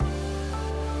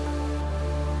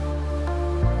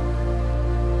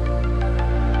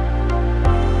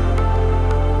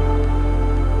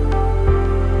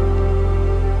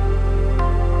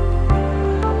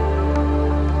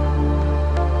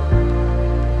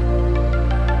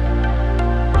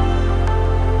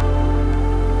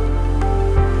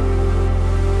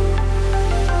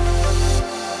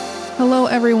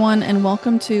everyone, and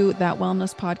welcome to That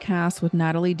Wellness Podcast with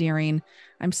Natalie Deering.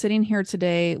 I'm sitting here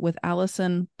today with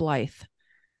Allyson Blythe.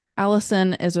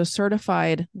 Allyson is a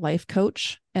certified life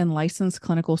coach and licensed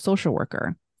clinical social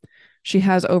worker. She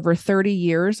has over 30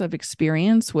 years of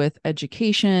experience with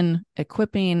education,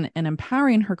 equipping, and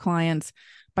empowering her clients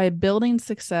by building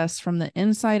success from the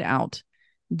inside out,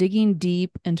 digging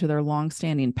deep into their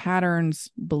longstanding patterns,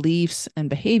 beliefs,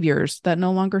 and behaviors that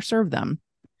no longer serve them.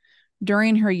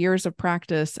 During her years of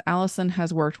practice, Allyson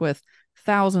has worked with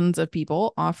thousands of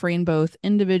people, offering both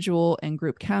individual and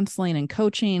group counseling and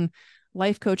coaching,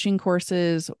 life coaching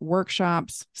courses,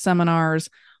 workshops, seminars,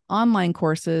 online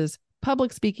courses,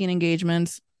 public speaking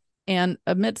engagements, and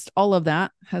amidst all of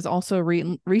that, has also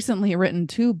recently written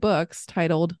 2 books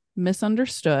titled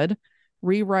Misunderstood,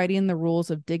 Rewriting the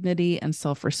Rules of Dignity and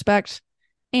Self-Respect,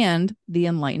 and The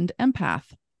Enlightened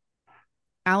Empath.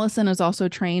 Allyson is also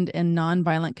trained in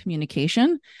nonviolent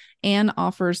communication and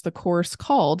offers the course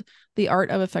called The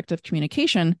Art of Effective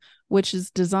Communication, which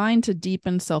is designed to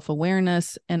deepen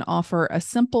self-awareness and offer a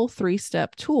simple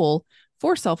 3-step tool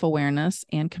for self-awareness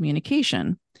and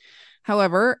communication.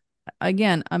 However,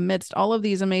 again, amidst all of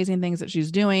these amazing things that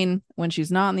she's doing, when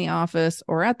she's not in the office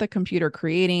or at the computer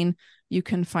creating, you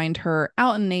can find her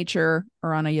out in nature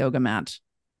or on a yoga mat.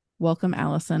 Welcome,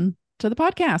 Allyson, to the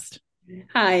podcast.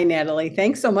 Hi, Natalie.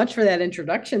 Thanks so much for that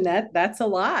introduction. That's a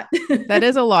lot. That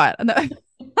is a lot.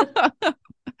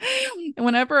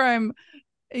 Whenever I'm,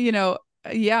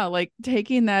 like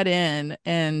taking that in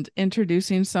and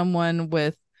introducing someone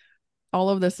with all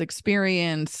of this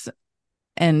experience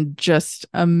and just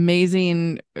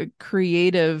amazing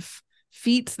creative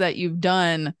feats that you've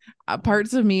done,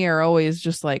 parts of me are always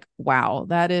just like, wow,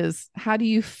 how have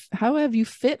you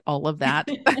fit all of that?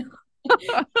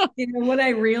 What I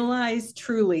realized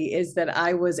truly is that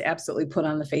I was absolutely put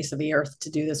on the face of the earth to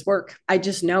do this work. I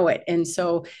just know it. And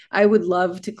so I would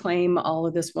love to claim all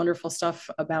of this wonderful stuff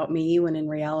about me when in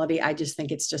reality, I just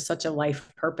think it's just such a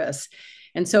life purpose.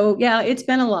 And so, yeah, it's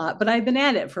been a lot, but I've been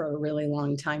at it for a really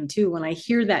long time too. When I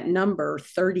hear that number,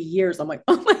 30 years, I'm like,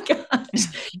 oh my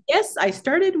gosh, yes, I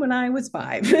started when I was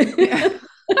 5. Yeah.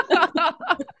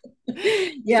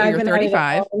 Yeah, So I've you're been at it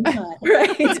 35. all the time,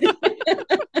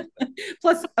 right?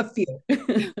 Plus a few.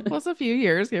 Plus a few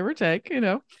years, give or take,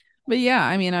 But yeah,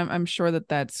 I mean, I'm sure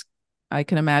I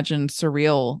can imagine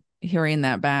surreal hearing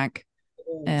that back.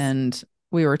 And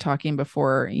we were talking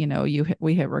before,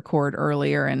 we hit record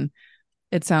earlier, and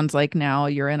it sounds like now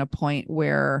you're in a point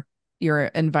where you're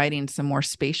inviting some more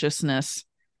spaciousness.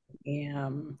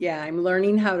 Yeah, I'm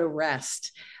learning how to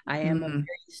rest. I am a very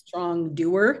strong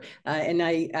doer, and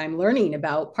I'm learning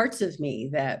about parts of me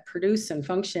that produce and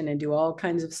function and do all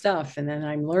kinds of stuff. And then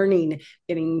I'm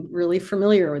getting really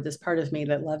familiar with this part of me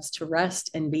that loves to rest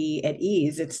and be at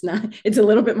ease. It's a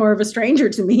little bit more of a stranger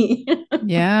to me.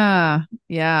 Yeah.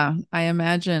 Yeah. I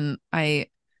imagine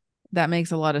that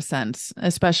makes a lot of sense,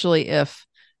 especially if,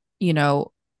 you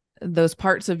know, those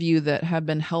parts of you that have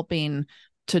been helping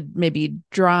to maybe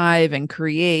drive and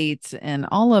create and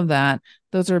all of that,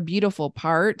 those are beautiful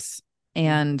parts.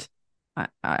 And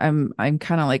I'm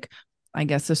kind of like, I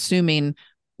guess, assuming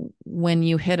when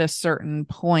you hit a certain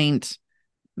point,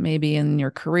 maybe in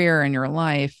your career and your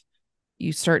life,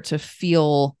 you start to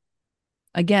feel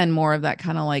again more of that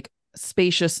kind of like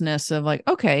spaciousness of like,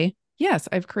 okay, yes,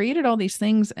 I've created all these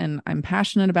things and I'm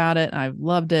passionate about it. And I've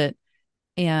loved it.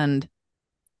 And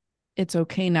it's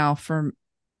okay now for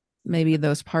maybe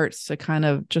those parts to kind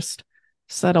of just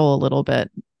settle a little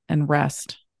bit and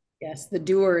rest. Yes, the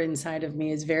doer inside of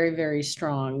me is very, very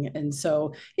strong. And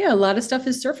so, yeah, a lot of stuff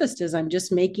has surfaced as I'm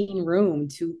just making room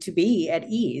to be at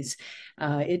ease.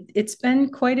 It's been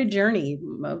quite a journey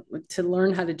to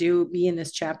learn how to be in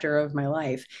this chapter of my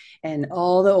life, and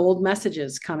all the old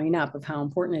messages coming up of how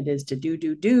important it is to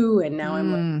do. And now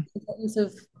I'm learning Mm, the importance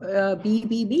of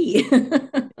be.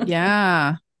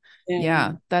 yeah. Yeah.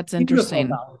 And That's beautiful, interesting.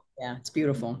 though. Yeah, it's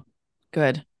beautiful.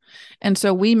 Good. And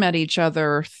so we met each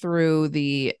other through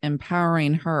the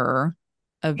Empowering Her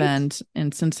Right? event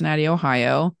in Cincinnati,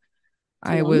 Ohio.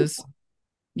 It's I was, wonderful.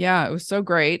 yeah, it was so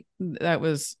great. That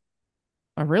was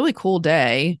a really cool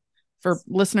day. For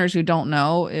listeners who don't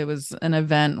know, it was an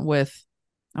event with,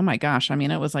 oh my gosh, I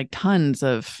mean, it was like tons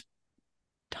of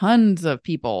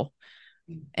people.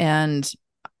 And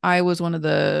I was one of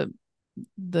the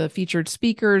featured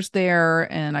speakers there,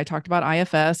 and I talked about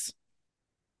IFS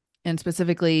and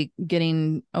specifically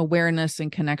getting awareness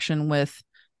and connection with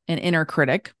an inner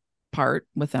critic part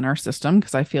within our system,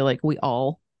 because I feel like we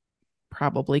all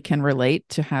probably can relate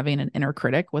to having an inner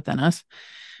critic within us.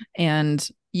 And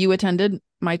you attended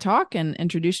my talk and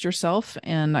introduced yourself.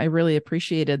 And I really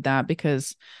appreciated that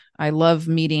because I love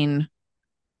meeting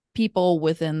people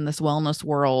within this wellness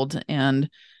world. And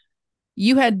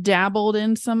you had dabbled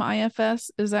in some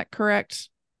IFS, is that correct?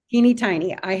 Teeny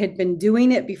tiny. I had been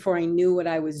doing it before I knew what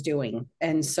I was doing.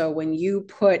 And so when you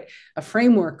put a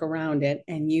framework around it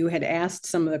and you had asked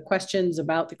some of the questions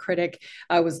about the critic,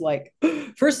 I was like,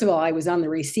 first of all, I was on the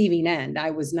receiving end.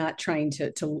 I was not trying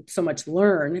to so much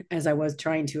learn as I was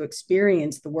trying to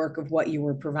experience the work of what you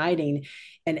were providing.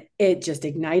 And it just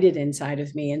ignited inside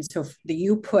of me. And so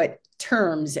you put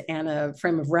terms and a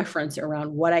frame of reference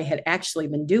around what I had actually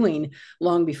been doing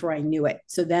long before I knew it.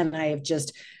 So then I have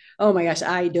just, oh my gosh,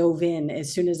 I dove in.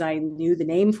 As soon as I knew the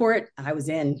name for it, I was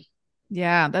in.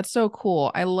 Yeah, that's so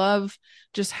cool. I love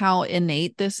just how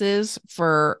innate this is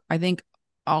for, I think,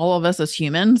 all of us as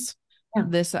humans. Yeah.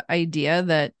 This idea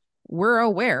that we're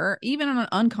aware, even on an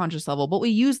unconscious level, but we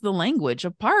use the language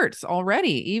of parts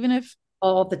already, even if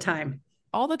All the time.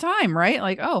 all the time, right?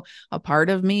 Like, oh, a part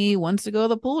of me wants to go to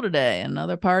the pool today.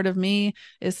 Another part of me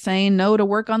is saying no to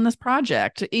work on this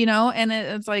project, and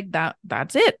it's like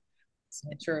that's it.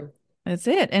 It's true. That's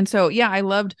it. And so, yeah, I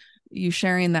loved you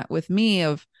sharing that with me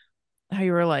of how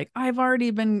you were like, I've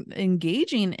already been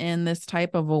engaging in this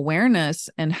type of awareness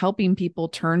and helping people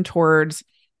turn towards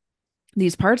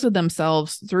these parts of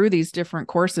themselves through these different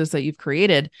courses that you've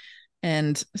created.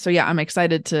 And so, yeah, I'm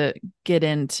excited to get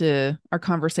into our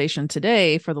conversation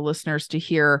today for the listeners to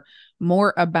hear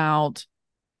more about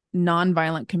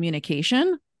nonviolent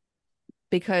communication,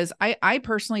 because I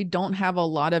personally don't have a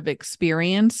lot of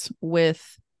experience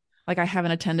with, like, I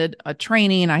haven't attended a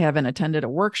training, I haven't attended a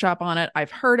workshop on it.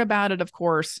 I've heard about it, of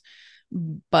course,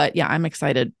 but yeah, I'm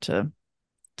excited to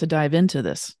dive into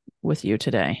this with you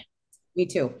today. Me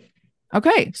too.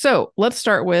 Okay, so let's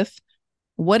start with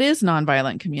what is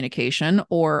nonviolent communication,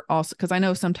 or also because I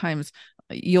know sometimes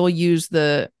you'll use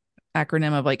the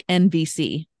acronym of like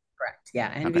NVC. Correct.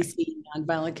 Yeah. Okay. NVC,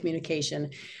 nonviolent communication.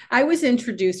 I was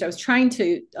introduced, I was trying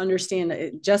to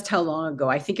understand just how long ago.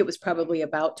 I think it was probably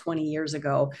about 20 years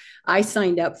ago. I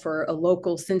signed up for a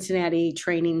local Cincinnati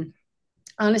training.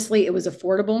 Honestly, it was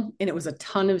affordable and it was a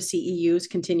ton of CEUs,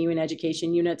 continuing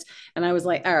education units. And I was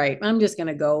like, all right, I'm just going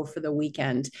to go for the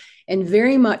weekend. And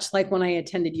very much like when I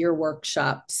attended your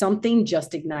workshop, something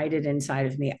just ignited inside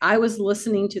of me. I was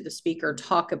listening to the speaker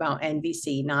talk about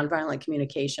NVC, nonviolent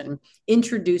communication,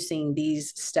 introducing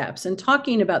these steps and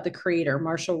talking about the creator,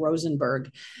 Marshall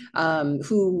Rosenberg,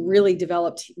 who really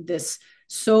developed this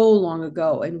so long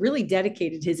ago and really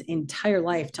dedicated his entire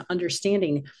life to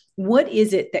understanding what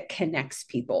is it that connects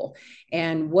people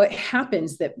and what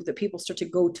happens that people start to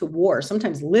go to war,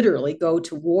 sometimes literally go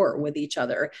to war with each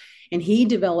other. And he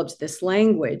developed this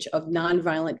language of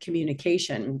nonviolent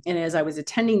communication. And as I was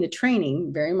attending the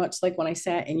training, very much like when I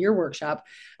sat in your workshop,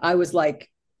 I was like,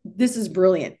 this is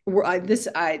brilliant. This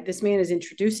man is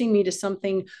introducing me to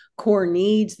something, core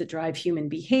needs that drive human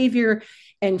behavior.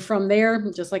 And from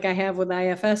there, just like I have with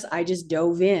IFS, I just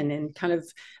dove in and kind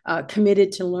of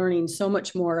committed to learning so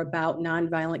much more about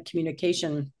nonviolent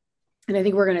communication. And I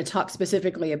think we're going to talk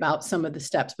specifically about some of the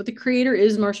steps. But the creator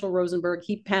is Marshall Rosenberg.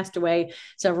 He passed away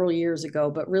several years ago,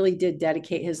 but really did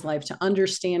dedicate his life to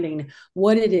understanding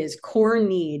what it is, core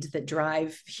needs that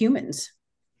drive humans.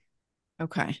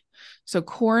 Okay. So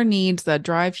core needs that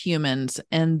drive humans,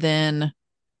 and then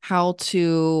how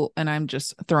to, and I'm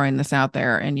just throwing this out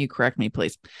there and you correct me,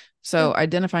 please. So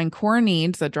identifying core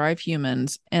needs that drive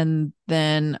humans, and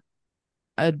then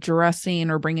addressing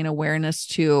or bringing awareness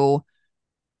to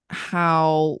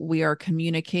how we are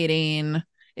communicating.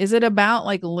 Is it about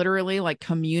like literally like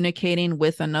communicating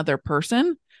with another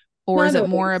person, or is Not it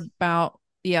more always. about,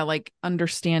 yeah, like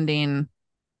understanding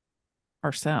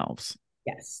ourselves?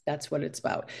 Yes, that's what it's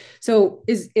about. So,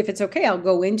 if it's okay, I'll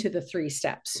go into the three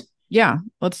steps. Yeah,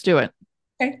 let's do it.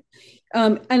 Okay.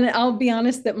 And I'll be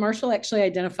honest that Marshall actually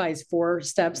identifies four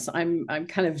steps. I'm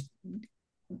kind of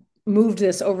moved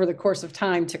this over the course of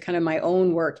time to kind of my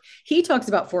own work. He talks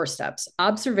about four steps: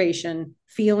 observation,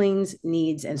 feelings,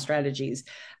 needs, and strategies.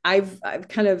 I've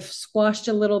kind of squashed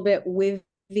a little bit with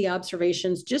the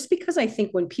observations just because I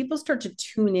think when people start to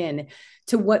tune in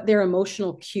to what their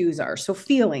emotional cues are, so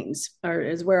feelings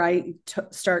is where I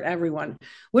start everyone.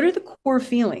 What are the core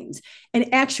feelings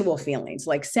and actual feelings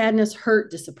like sadness,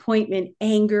 hurt, disappointment,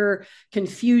 anger,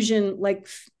 confusion? Like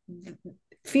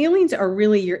feelings are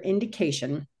really your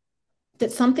indication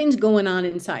that something's going on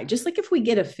inside. Just like if we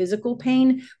get a physical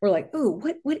pain, we're like, "Oh,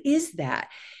 what is that?"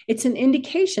 It's an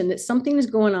indication that something is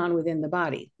going on within the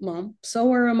body. Well,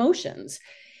 so are emotions.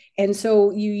 And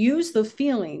so you use the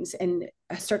feelings and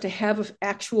start to have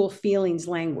actual feelings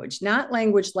language, not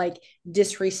language like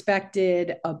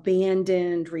disrespected,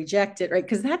 abandoned, rejected, right?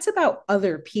 Because that's about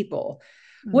other people.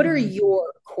 What are Mm-hmm.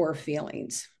 your core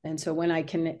feelings? And so when I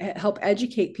can help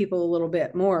educate people a little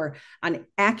bit more on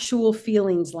actual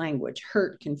feelings language,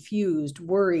 hurt, confused,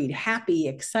 worried, happy,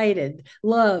 excited,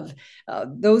 love,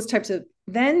 those types of,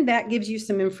 then that gives you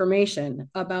some information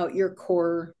about your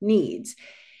core needs.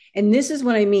 And this is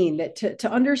what I mean, that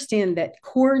to understand that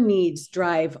core needs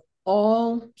drive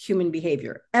all human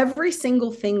behavior. Every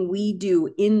single thing we do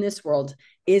in this world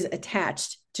is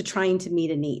attached to trying to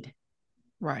meet a need.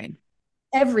 Right.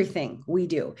 Everything we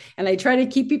do. And I try to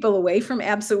keep people away from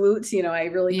absolutes. I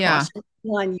really Yeah. caution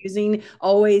people on using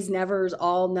always, nevers,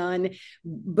 all, none.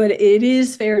 But it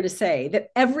is fair to say that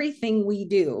everything we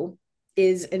do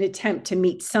is an attempt to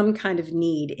meet some kind of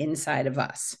need inside of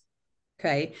us.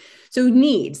 Okay. So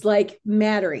needs like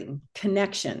mattering,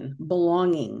 connection,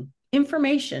 belonging,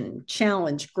 information,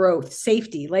 challenge, growth,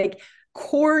 safety, like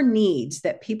core needs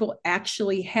that people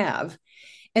actually have.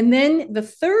 And then the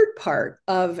third part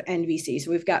of NVC,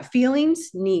 so we've got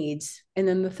feelings, needs, and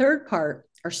then the third part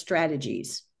are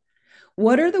strategies.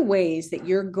 What are the ways that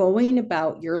you're going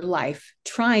about your life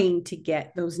trying to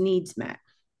get those needs met?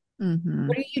 Mm-hmm.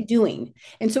 What are you doing?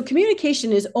 And so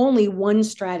communication is only one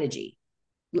strategy.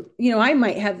 I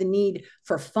might have the need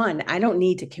for fun. I don't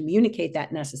need to communicate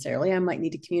that necessarily. I might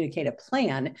need to communicate a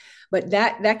plan, but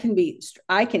that can be,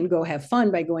 I can go have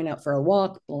fun by going out for a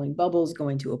walk, blowing bubbles,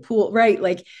 going to a pool, right?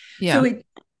 Like, so Yeah. it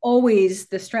always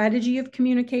the strategy of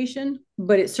communication,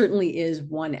 but it certainly is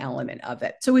one element of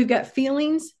it. So we've got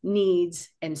feelings, needs,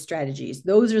 and strategies.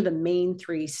 Those are the main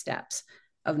three steps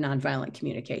of nonviolent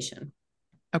communication.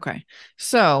 Okay.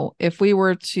 So if we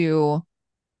were to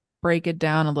break it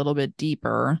down a little bit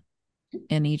deeper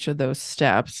in each of those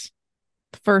steps,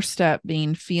 the first step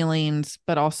being feelings,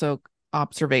 but also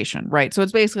observation, right? So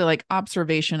it's basically like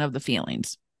observation of the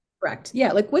feelings. Correct.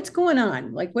 Yeah. Like what's going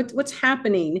on? Like what's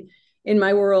happening in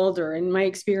my world or in my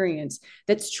experience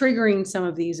that's triggering some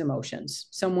of these emotions?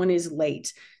 Someone is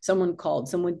late, someone called,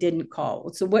 someone didn't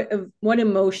call. So what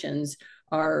emotions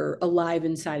are alive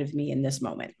inside of me in this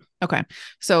moment? Okay.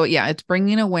 So yeah, it's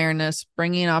bringing awareness,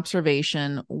 bringing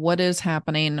observation, what is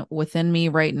happening within me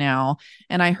right now.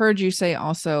 And I heard you say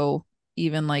also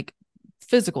even like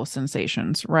physical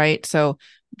sensations, right? So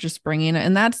just bringing it,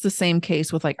 and that's the same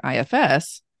case with like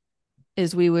IFS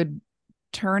is we would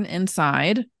turn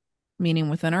inside, meaning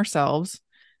within ourselves,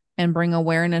 and bring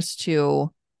awareness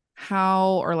to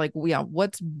how or like yeah,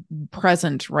 what's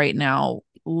present right now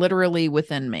literally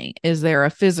within me. Is there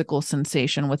a physical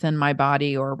sensation within my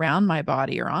body or around my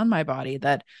body or on my body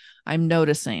that I'm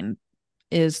noticing?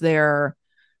 Is there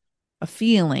a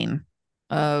feeling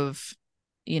of,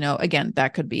 again,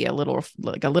 that could be a little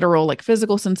like a literal like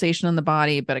physical sensation in the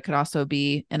body, but it could also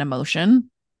be an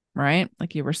emotion, right?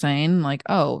 Like you were saying, like,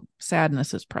 oh,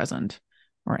 sadness is present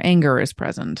or anger is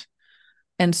present.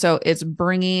 And so it's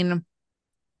bringing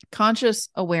conscious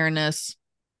awareness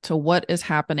to what is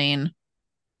happening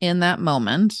in that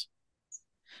moment.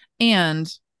 And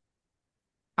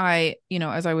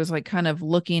as I was like kind of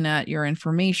looking at your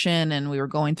information and we were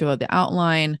going through the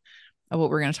outline of what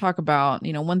we're going to talk about,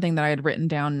 one thing that I had written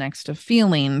down next to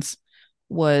feelings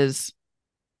was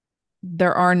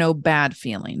there are no bad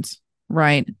feelings,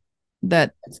 right?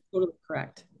 That, That's totally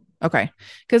correct. okay.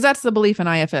 Because that's the belief in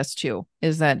IFS too,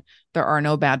 is that there are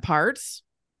no bad parts.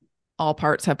 All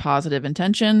parts have positive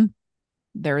intention.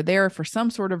 They're there for some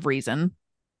sort of reason.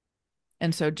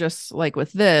 And so, just like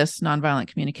with this nonviolent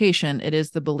communication, it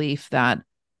is the belief that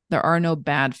there are no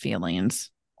bad feelings.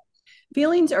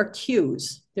 Feelings are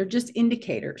cues. They're just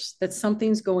indicators that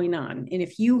something's going on. And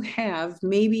if you have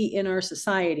maybe in our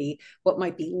society what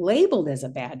might be labeled as a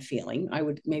bad feeling, I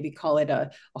would maybe call it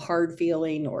a hard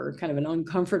feeling or kind of an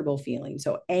uncomfortable feeling.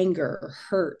 So anger,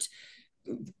 hurt,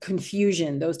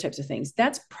 confusion, those types of things.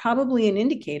 That's probably an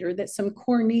indicator that some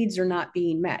core needs are not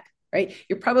being met, right?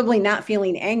 You're probably not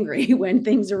feeling angry when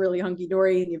things are really hunky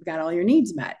dory and you've got all your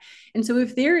needs met. And so,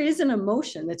 if there is an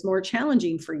emotion that's more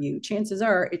challenging for you, chances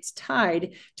are it's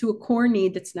tied to a core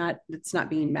need that's not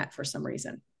being met for some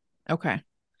reason. Okay.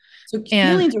 So,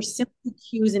 And feelings are simply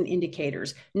cues and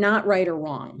indicators, not right or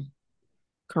wrong.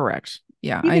 correct.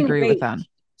 Yeah, I Even agree with rage, that.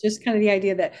 just kind of the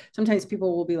idea that sometimes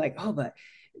people will be like, oh, but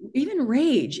even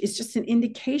rage is just an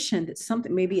indication that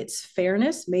something, maybe it's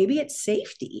fairness, maybe it's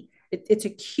safety. It's a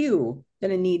cue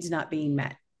that a need's not being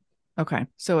met. Okay.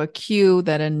 So, a cue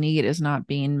that a need is not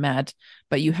being met,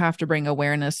 but you have to bring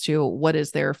awareness to what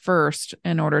is there first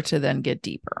in order to then get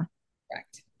deeper.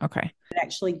 Correct. Okay. It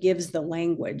actually gives the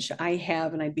language. I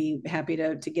have, and I'd be happy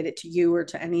to get it to you or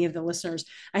to any of the listeners.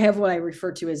 I have what I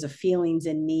refer to as a feelings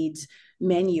and needs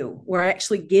menu, where I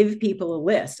actually give people a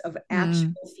list of Mm,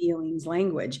 actual feelings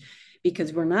language,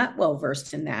 because we're not well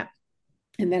versed in that.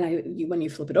 And then when you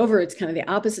flip it over, it's kind of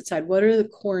the opposite side. What are the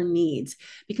core needs?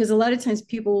 Because a lot of times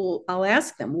people, I'll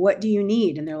ask them, what do you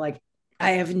need? And they're like,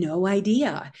 I have no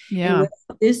idea. And yeah. with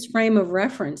this frame of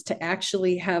reference, to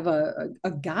actually have a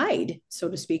guide, so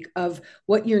to speak, of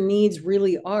what your needs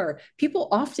really are, people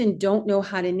often don't know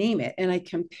how to name it. And I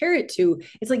compare it to,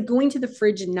 it's like going to the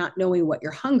fridge and not knowing what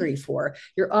you're hungry for.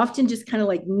 You're often just kind of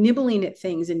like nibbling at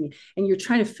things, and you're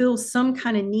trying to fill some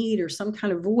kind of need or some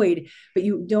kind of void, but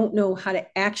you don't know how to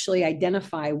actually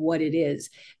identify what it is.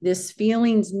 This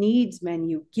feelings needs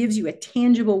menu gives you a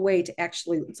tangible way to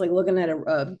actually, it's like looking at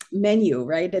a menu,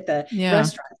 right, at the Yeah.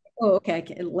 restaurant. Oh, okay,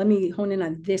 let me hone in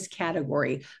on this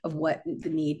category of what the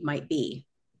need might be.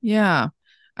 Yeah.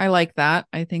 I like that.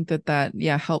 I think that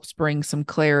yeah, helps bring some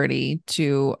clarity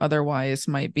to otherwise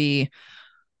might be,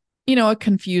 a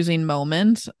confusing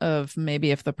moment of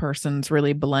maybe if the person's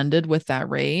really blended with that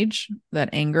rage, that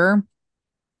anger,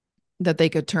 that they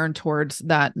could turn towards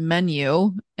that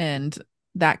menu, and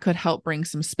that could help bring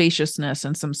some spaciousness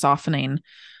and some softening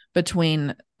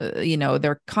between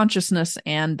their consciousness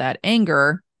and that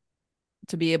anger,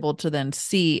 to be able to then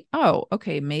see, oh,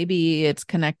 okay, maybe it's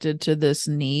connected to this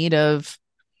need of,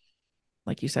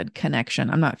 like you said, connection.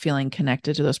 I'm not feeling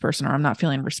connected to this person, or I'm not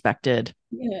feeling respected.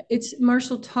 Yeah, it's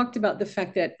Marshall talked about the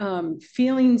fact that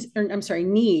feelings, or I'm sorry,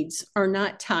 needs are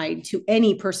not tied to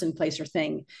any person, place, or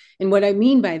thing. And what I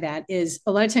mean by that is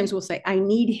a lot of times we'll say, I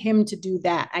need him to do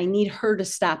that. I need her to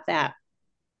stop that.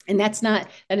 And that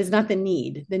is not the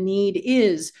need. The need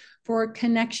is for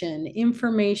connection,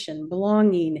 information,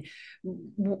 belonging,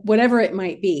 whatever it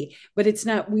might be. But it's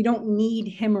not, we don't need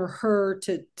him or her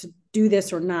to do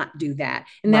this or not do that.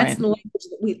 And that's Right. the language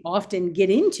that we often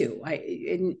get into.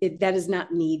 That is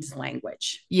not needs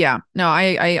language. Yeah. No, I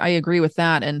agree with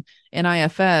that. And in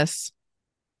IFS,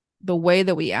 the way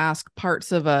that we ask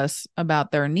parts of us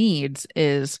about their needs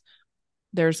is,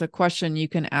 there's a question you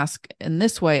can ask in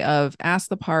this way of, ask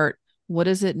the part, what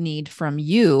does it need from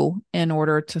you in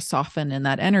order to soften in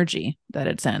that energy that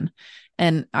it's in?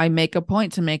 And I make a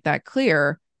point to make that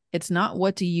clear. It's not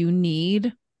what do you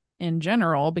need in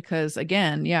general, because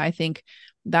again, yeah, I think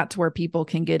that's where people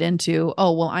can get into,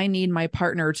 oh, well, I need my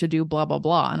partner to do blah, blah,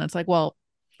 blah. And it's like, well,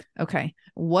 okay,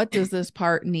 what does this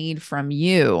part need from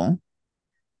you?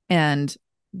 And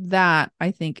that,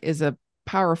 I think, is a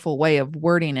powerful way of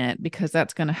wording it, because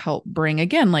that's going to help bring,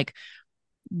 again, like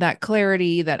that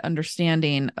clarity, that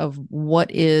understanding of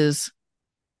what is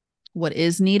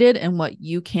needed and what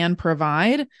you can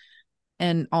provide,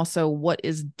 and also what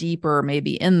is deeper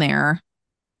maybe in there,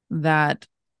 that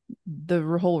the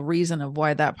whole reason of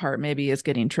why that part maybe is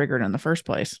getting triggered in the first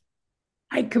place.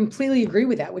 I completely agree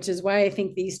with that, which is why I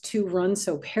think these two run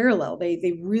so parallel.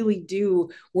 They really do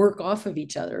work off of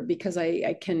each other, because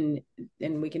I can,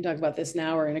 and we can talk about this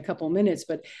now or in a couple of minutes,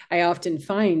 but I often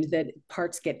find that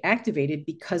parts get activated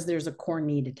because there's a core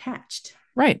need attached.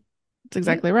 Right. That's Right.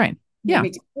 exactly right. That Yeah.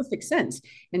 makes perfect sense.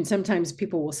 And sometimes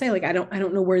people will say, like, I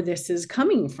don't know where this is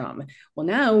coming from. Well,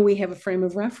 now we have a frame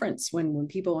of reference when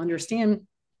people understand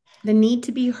the need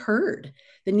to be heard,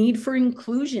 the need for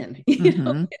inclusion.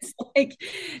 Mm-hmm. It's like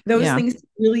those Yeah. things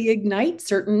really ignite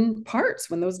certain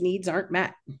parts when those needs aren't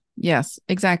met. Yes,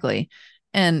 exactly.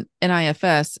 And in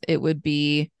IFS, it would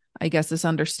be, I guess, this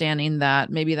understanding that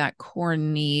maybe that core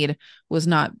need was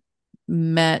not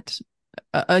met.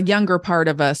 A younger part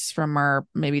of us from our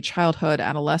maybe childhood,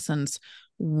 adolescence,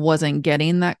 wasn't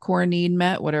getting that core need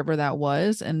met, whatever that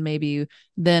was. And maybe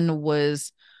then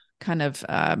was kind of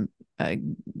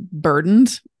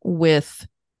burdened with,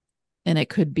 and it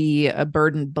could be a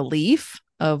burdened belief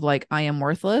of like, I am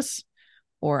worthless,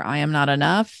 or I am not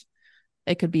enough.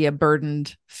 It could be a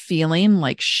burdened feeling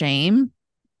like shame,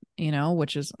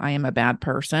 which is, I am a bad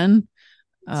person.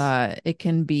 It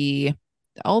can be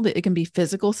it can be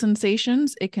physical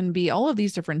sensations. It can be all of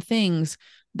these different things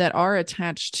that are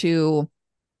attached to,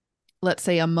 let's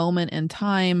say, a moment in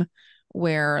time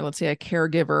where, let's say, a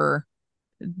caregiver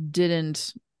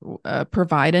didn't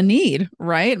provide a need,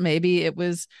 right? Maybe it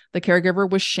was the caregiver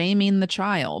was shaming the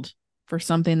child for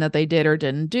something that they did or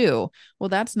didn't do. Well,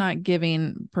 that's not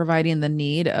providing the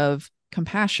need of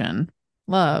compassion,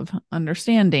 love,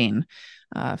 understanding,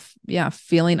 yeah,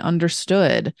 feeling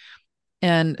understood.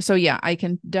 And so, yeah, I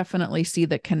can definitely see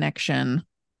the connection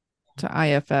to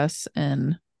IFS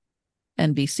and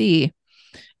NVC.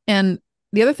 And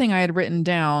the other thing I had written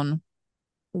down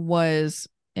was,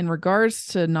 in regards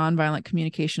to nonviolent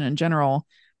communication in general,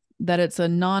 that it's a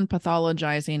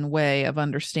non-pathologizing way of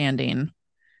understanding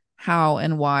how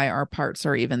and why our parts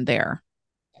are even there.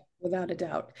 Without a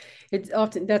doubt. It's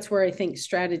often, that's where I think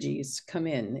strategies come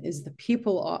in, is the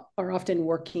people are often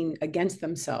working against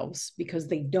themselves because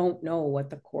they don't know what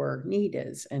the core need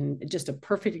is. And just a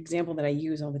perfect example that I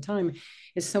use all the time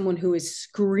is someone who is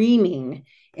screaming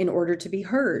in order to be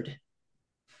heard.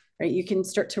 Right? You can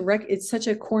start to it's such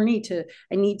a corny to,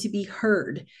 I need to be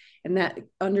heard. And that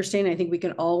understanding, I think we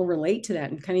can all relate to that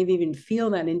and kind of even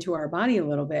feel that into our body a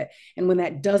little bit. And when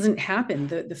that doesn't happen,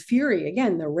 the fury,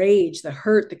 again, the rage, the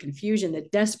hurt, the confusion, the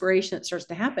desperation that starts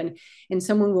to happen, and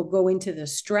someone will go into the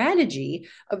strategy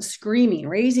of screaming,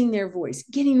 raising their voice,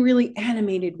 getting really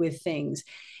animated with things,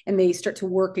 and they start to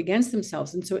work against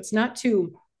themselves. And so it's not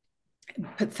to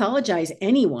pathologize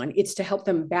anyone, it's to help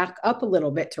them back up a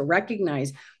little bit to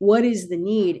recognize what is the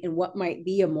need and what might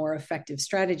be a more effective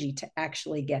strategy to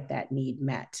actually get that need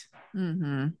met.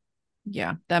 Mm-hmm.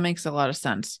 Yeah, that makes a lot of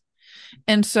sense.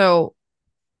 And so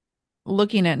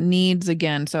looking at needs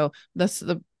again, so this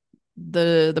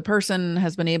the person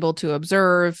has been able to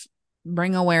observe,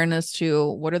 bring awareness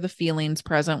to what are the feelings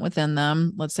present within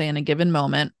them, let's say in a given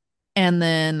moment. And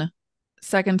then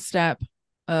second step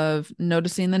of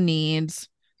noticing the needs,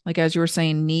 like as you were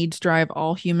saying, needs drive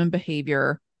all human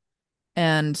behavior.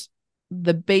 And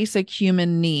the basic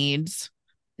human needs,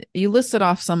 you listed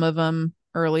off some of them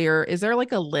earlier. Is there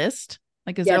like a list?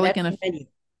 Like, is Yeah, there like that's an, the menu.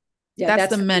 Yeah,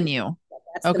 that's the menu?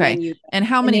 that's the Okay. menu. And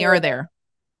how And many there are are, there?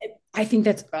 I think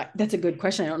that's a good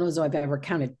question. I don't know as though I've ever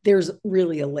counted. There's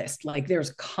really a list. Like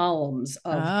there's columns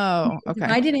of Oh, okay.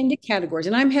 divided into categories,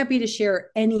 and I'm happy to share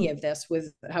any of this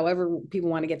with however people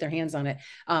want to get their hands on it.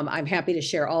 I'm happy to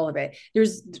share all of it.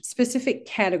 There's specific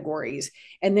categories,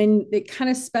 and then it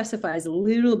kind of specifies a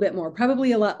little bit more.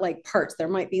 Probably a lot like parts. There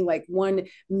might be like one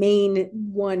main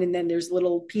one, and then there's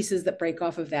little pieces that break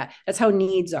off of that. That's how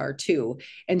needs are too.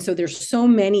 And so there's so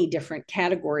many different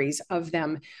categories of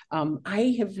them.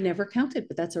 I have never counted,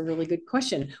 but that's a really good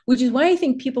question, which is why I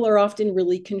think people are often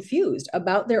really confused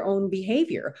about their own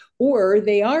behavior. Or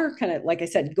they are kind of, like I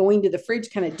said, going to the fridge,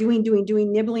 kind of doing,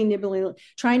 nibbling,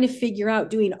 trying to figure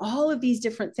out doing all of these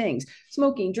different things,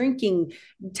 smoking, drinking,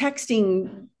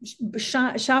 texting,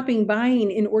 shopping,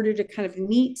 buying, in order to kind of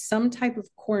meet some type of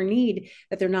core need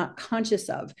that they're not conscious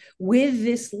of. With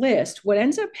this list, what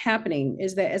ends up happening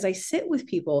is that as I sit with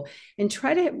people and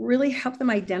try to really help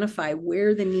them identify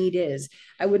where the need is,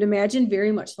 I would imagine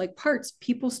very much like parts,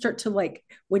 people start to like,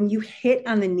 when you hit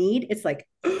on the need, it's like,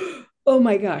 oh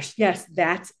my gosh, yes,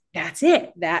 that's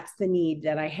it. That's the need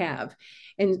that I have.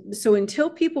 And so until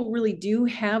people really do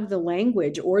have the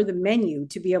language or the menu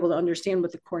to be able to understand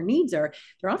what the core needs are,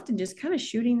 they're often just kind of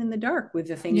shooting in the dark with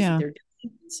the things that Yeah, they're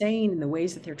doing, saying, and the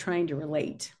ways that they're trying to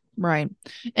relate. right.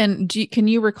 And can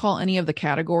you recall any of the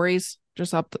categories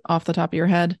just off the top of your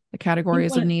head, the I think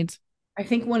categories of one, needs? I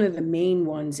think one of the main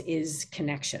ones is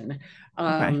connection.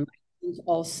 Okay.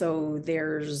 Also,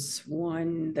 there's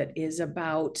one that is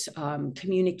about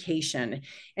communication.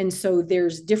 And so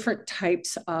there's different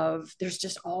types of, there's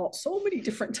just all so many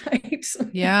different types.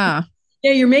 Yeah.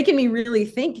 Yeah, you're making me really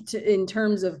think in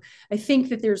terms of, I think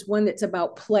that there's one that's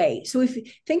about play. So if you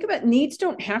think about, needs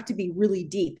don't have to be really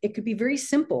deep. It could be very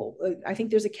simple. I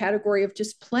think there's a category of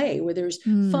just play where there's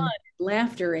fun, Hmm.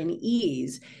 laughter, and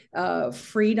ease.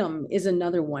 Freedom is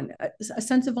another one. A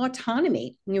sense of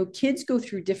autonomy. You know, kids go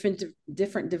through different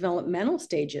developmental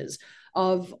stages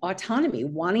of autonomy,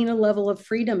 wanting a level of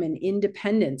freedom and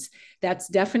independence. That's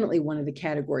definitely one of the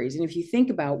categories. And if you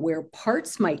think about where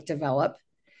parts might develop,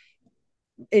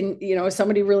 and you know,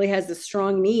 somebody really has a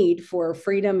strong need for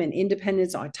freedom and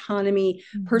independence, autonomy,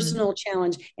 Mhm. personal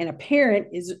challenge, and a parent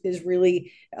is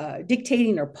really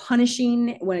dictating or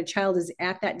punishing when a child is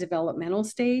at that developmental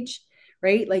stage,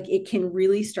 right? Like it can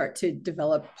really start to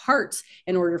develop parts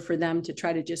in order for them to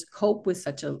try to just cope with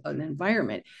such an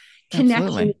environment. Connection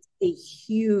Absolutely. is a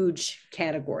huge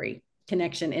category,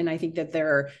 connection, and I think that there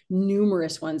are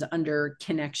numerous ones under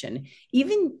connection.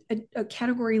 Even a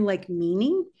category like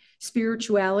meaning,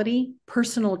 spirituality,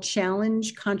 personal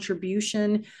challenge,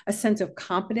 contribution, a sense of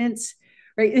competence,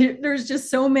 right? There's just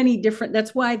so many different,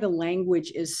 that's why the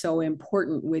language is so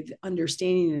important with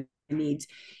understanding the needs.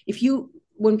 If you,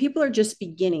 when people are just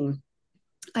beginning,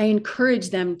 I encourage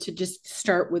them to just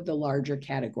start with the larger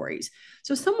categories.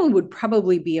 So someone would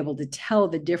probably be able to tell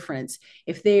the difference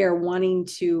if they are wanting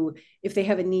to, if they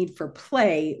have a need for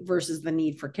play versus the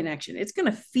need for connection. It's going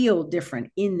to feel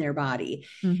different in their body.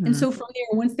 And Hmm. so from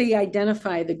there, once they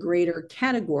identify the greater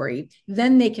category,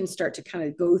 then they can start to kind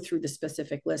of go through the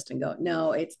specific list and go,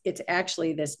 no, it's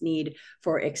actually this need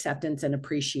for acceptance and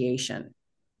appreciation.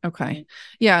 Okay.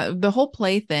 Yeah. The whole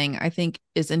play thing, I think,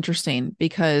 is interesting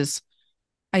because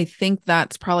I think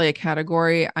that's probably a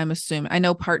category. I'm assuming, I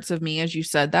know parts of me, as you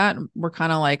said that, were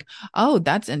kind of like, oh,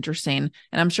 that's interesting.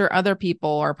 And I'm sure other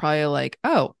people are probably like,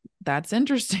 oh, that's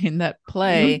interesting that Mhm.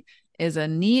 play is a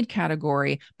need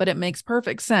category, but it makes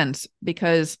perfect sense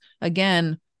because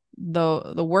again,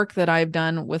 the work that I've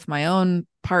done with my own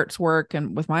parts work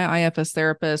and with my IFS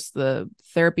therapist, the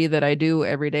therapy that I do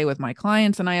every day with my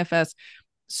clients in IFS,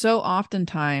 so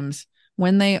oftentimes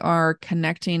when they are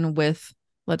connecting with,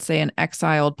 let's say, an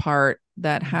exiled part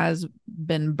that has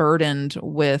been burdened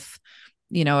with,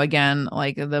 again,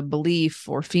 like the belief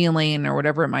or feeling or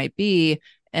whatever it might be,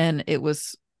 and it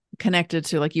was connected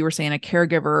to, like you were saying, a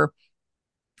caregiver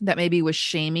that maybe was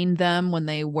shaming them when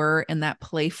they were in that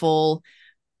playful,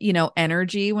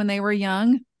 energy when they were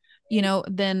young,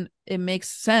 then it makes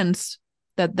sense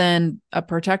that then a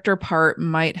protector part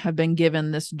might have been given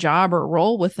this job or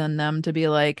role within them to be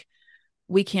like,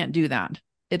 we can't do that.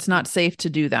 It's not safe to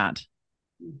do that.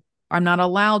 I'm not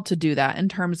allowed to do that in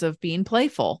terms of being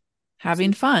playful,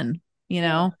 having fun,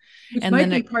 Yeah. Which and might then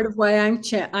be it, part of why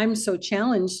I'm so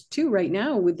challenged too right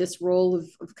now with this role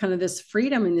of kind of this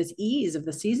freedom and this ease of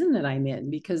the season that I'm in.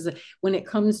 Because when it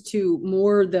comes to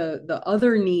more the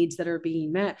other needs that are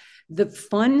being met, the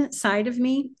fun side of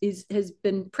me has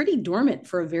been pretty dormant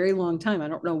for a very long time. I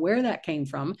don't know where that came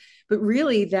from, but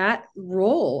really that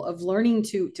role of learning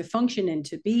to function and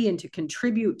to be and to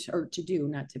contribute, or to do,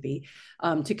 not to be,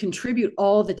 to contribute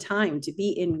all the time, to be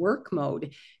in work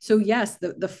mode. So yes,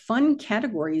 the fun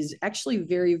category is actually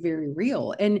very, very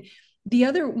real. And the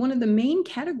other one of the main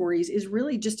categories is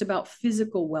really just about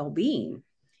physical well-being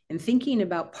and thinking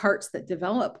about parts that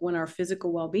develop when our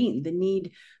physical well-being, the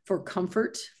need for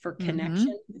comfort, for mm-hmm,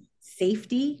 connection,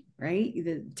 safety, right?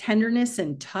 The tenderness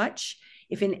and touch.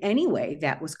 If in any way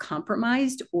that was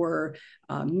compromised or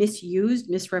misused,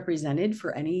 misrepresented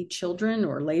for any children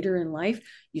or later in life,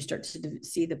 you start to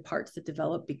see the parts that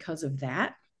develop because of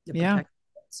that, the yeah,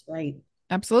 protective, right?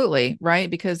 absolutely, right?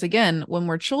 Because again, when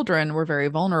we're children, we're very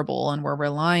vulnerable and we're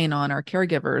relying on our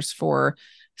caregivers for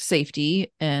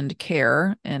safety and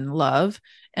care and love.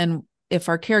 And if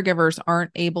our caregivers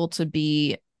aren't able to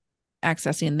be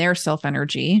accessing their self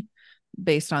energy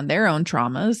based on their own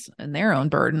traumas and their own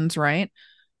burdens, right?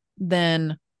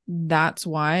 Then that's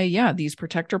why, yeah, these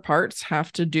protector parts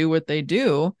have to do what they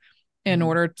do in Mhm.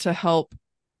 order to help.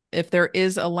 If there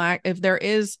is a lack, if there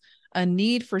is a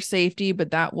need for safety,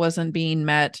 but that wasn't being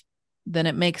met, then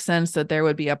it makes sense that there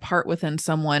would be a part within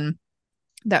someone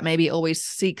that maybe always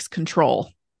seeks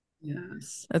control.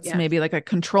 Yes. That's Yes. maybe like a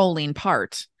controlling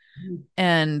part. Mhm.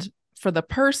 And for the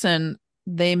person,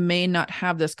 they may not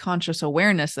have this conscious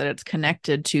awareness that it's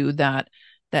connected to that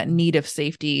need of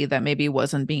safety that maybe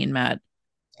wasn't being met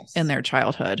in Yes. their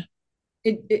childhood.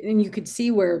 And you could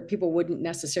see where people wouldn't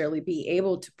necessarily be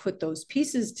able to put those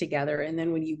pieces together. And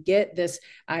then when you get this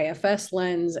IFS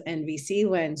lens and VC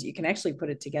lens, you can actually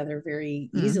put it together very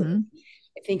easily. Mm-hmm.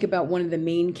 I think about one of the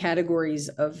main categories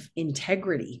of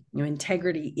integrity.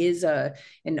 Integrity is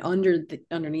and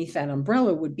underneath that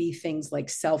umbrella would be things like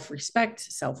self-respect,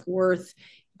 self-worth,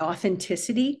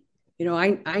 authenticity.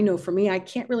 I know for me, I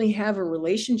can't really have a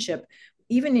relationship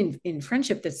even in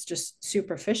friendship that's just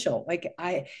superficial. Like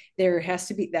there has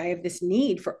to be, I have this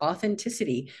need for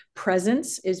authenticity.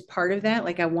 Presence is part of that.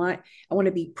 Like I want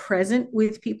to be present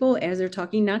with people as they're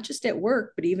talking, not just at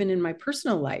work, but even in my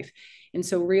personal life. And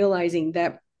so realizing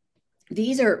that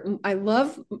I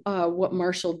love what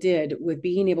Marshall did with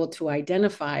being able to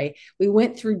identify. We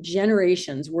went through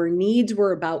generations where needs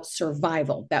were about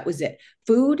survival. That was it: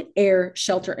 food, air,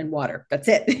 shelter, and water. That's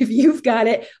it. If you've got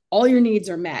it, all your needs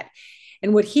are met.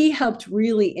 And what he helped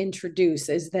really introduce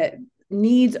is that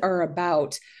needs are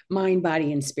about mind,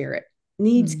 body, and spirit.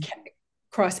 Needs Mm-hmm.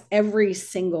 across every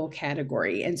single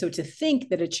category. And so to think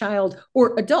that a child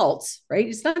or adults, right?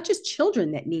 It's not just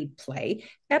children that need play.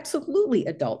 Absolutely,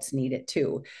 adults need it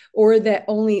too. Or that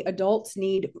only adults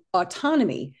need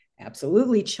autonomy.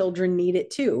 Absolutely, children need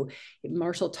it too.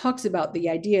 Marshall talks about the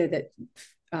idea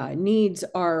that needs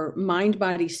are mind,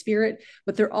 body, spirit,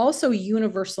 but they're also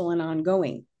universal and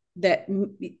ongoing. That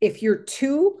if you're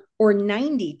 2 or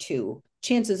 92,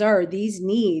 chances are these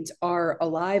needs are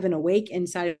alive and awake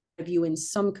inside of you in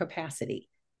some capacity.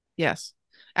 Yes,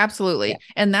 Yeah. absolutely.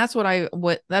 And that's what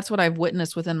I've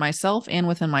witnessed within myself and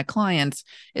within my clients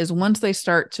is once they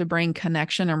start to bring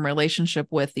connection and relationship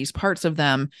with these parts of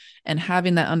them and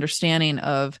having that understanding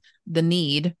of the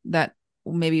need that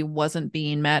maybe wasn't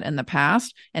being met in the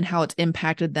past and how it's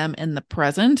impacted them in the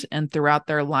present and throughout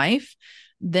their life,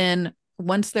 then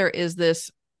once there is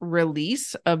this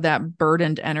release of that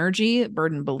burdened energy,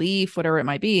 burdened belief, whatever it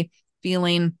might be,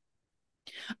 feeling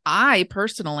I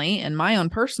personally, in my own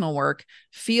personal work,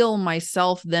 feel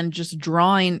myself then just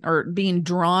drawing or being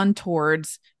drawn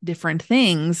towards different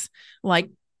things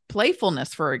like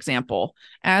playfulness, for example.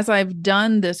 As I've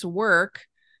done this work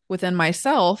within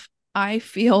myself, I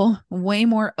feel way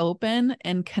more open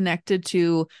and connected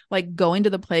to like going to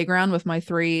the playground with my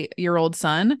 3-year-old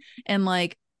son. And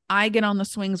like I get on the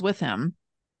swings with him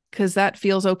because that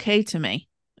feels okay to me.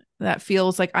 That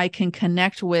feels like I can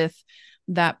connect with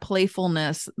that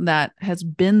playfulness that has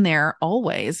been there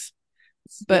always.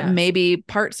 But Yes. maybe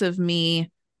parts of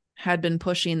me had been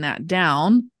pushing that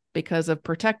down because of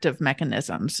protective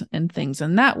mechanisms and things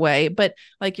in that way. But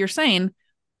like you're saying,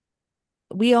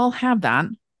 we all have that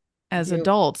We as do.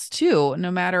 adults too,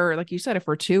 no matter, like you said, if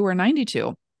we're 2 or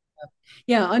 92.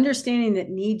 Yeah, understanding that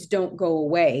needs don't go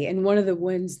away. And one of the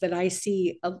ones that I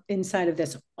see inside of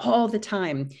this all the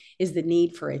time is the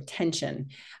need for attention.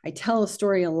 I tell a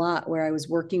story a lot where I was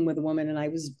working with a woman and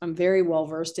I'm very well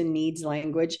versed in needs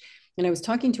language. And I was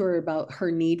talking to her about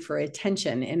her need for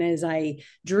attention. And as I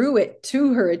drew it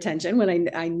to her attention, when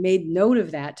I made note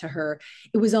of that to her,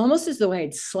 it was almost as though I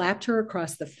had slapped her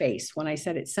across the face when I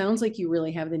said, "It sounds like you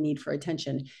really have the need for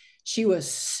attention." She was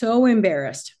so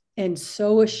embarrassed and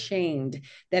so ashamed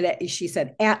that she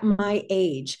said, "At my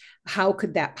age, how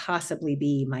could that possibly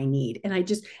be my need?" And I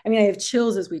have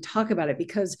chills as we talk about it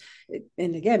because,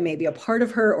 and again, maybe a part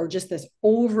of her or just this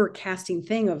overcasting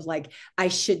thing of like, I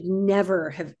should never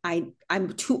have,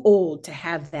 I'm too old to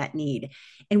have that need.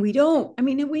 And we don't,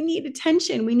 we need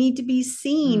attention. We need to be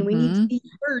seen. We need to Mm-hmm. be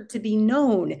heard, to be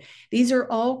known. These are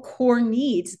all core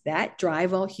needs that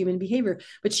drive all human behavior.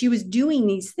 But she was doing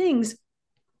these things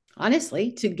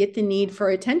honestly to get the need for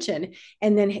attention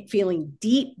and then feeling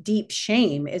deep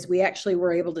shame as we actually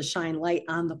were able to shine light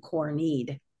on the core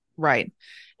need. Right.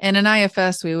 And in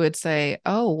IFS, we would say,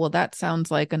 oh, well, that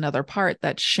sounds like another part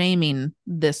that's shaming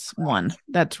this one.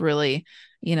 That's really,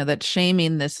 that's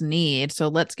shaming this need. So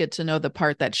let's get to know the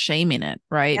part that's shaming it,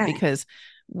 right? Yeah. Because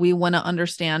we want to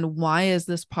understand why is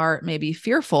this part maybe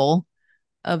fearful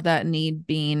of that need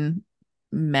being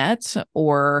met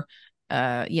or,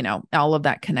 all of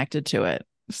that connected to it.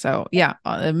 So yeah,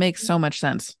 it makes so much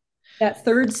sense. That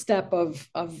third step of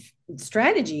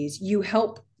strategies, you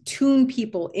help tune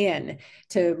people in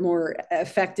to more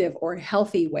effective or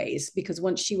healthy ways, because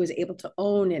once she was able to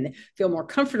own and feel more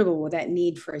comfortable with that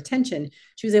need for attention,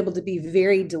 she was able to be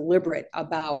very deliberate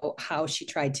about how she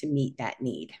tried to meet that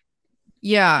need.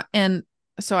 Yeah. And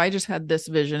so I just had this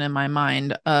vision in my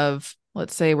mind of,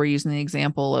 let's say we're using the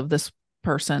example of this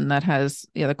person that has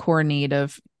the core need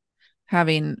of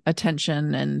having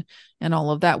attention and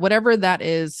all of that, whatever that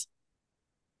is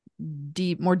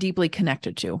more deeply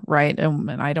connected to, right?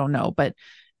 And I don't know, but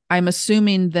I'm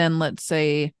assuming then, let's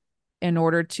say, in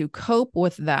order to cope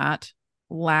with that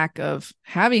lack of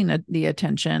having the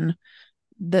attention,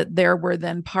 that there were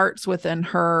then parts within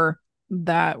her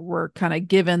that were kind of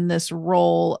given this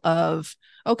role of,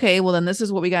 okay, well, then this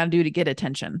is what we got to do to get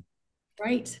attention.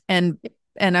 Right.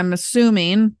 And I'm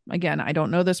assuming, again, I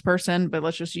don't know this person, but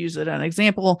let's just use it as an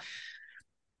example,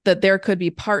 that there could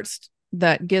be parts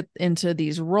that get into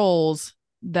these roles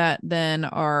that then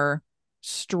are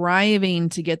striving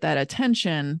to get that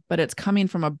attention, but it's coming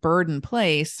from a burden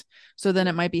place. So then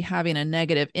it might be having a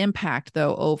negative impact,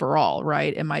 though, overall,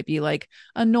 right? It might be like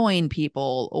annoying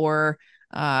people or,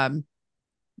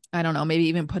 I don't know, maybe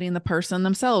even putting the person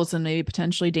themselves in maybe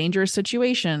potentially dangerous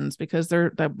situations because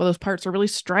those parts are really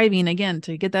striving again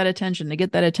to get that attention, to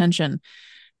get that attention.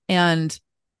 And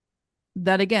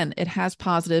that again, it has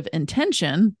positive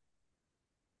intention,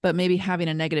 but maybe having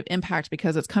a negative impact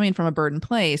because it's coming from a burden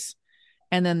place.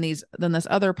 And then this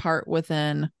other part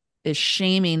within is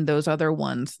shaming those other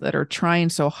ones that are trying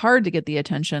so hard to get the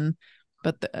attention,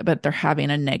 but they're having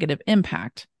a negative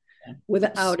impact.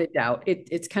 Without a doubt.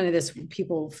 It's kind of this,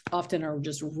 people often are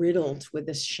just riddled with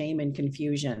this shame and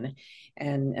confusion.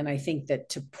 And I think that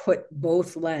to put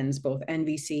both both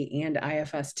NVC and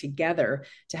IFS together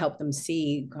to help them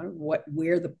see kind of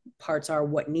where the parts are,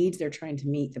 what needs they're trying to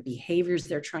meet, the behaviors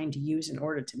they're trying to use in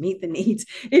order to meet the needs,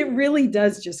 it really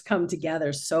does just come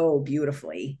together so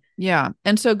beautifully. Yeah.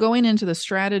 And so going into the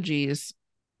strategies,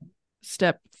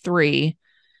 step 3,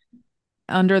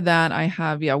 under that, I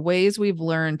have, ways we've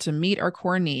learned to meet our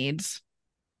core needs,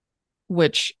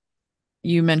 which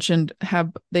you mentioned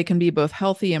they can be both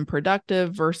healthy and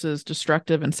productive versus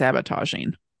destructive and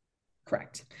sabotaging.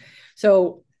 Correct.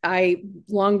 So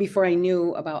long before I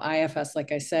knew about IFS,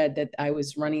 like I said, that I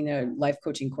was running a life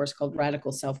coaching course called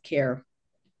Radical Self-Care.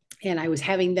 and I was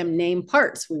having them name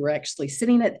parts. We were actually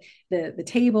sitting at the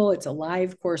table. It's a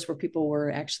live course where people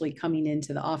were actually coming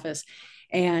into the office.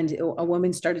 And a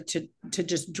woman started to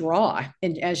just draw.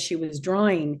 And as she was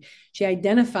drawing, she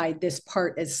identified this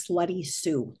part as Slutty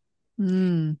Sue.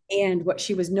 Mm, And what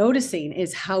she was noticing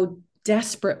is how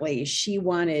desperately she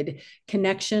wanted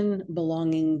connection,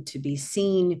 belonging, to be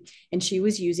seen. And she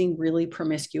was using really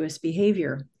promiscuous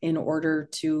behavior in order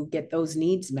to get those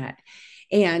needs met.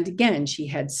 And again, she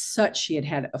had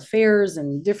had affairs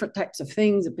and different types of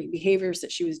things, behaviors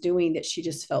that she was doing that she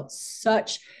just felt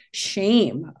such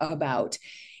shame about.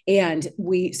 And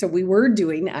we were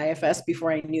doing IFS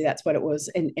before I knew that's what it was.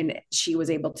 And she was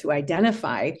able to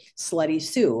identify Slutty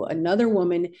Sue. Another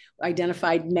woman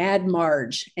identified Mad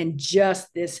Marge, and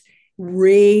just this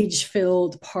rage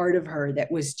filled part of her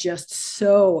that was just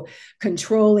so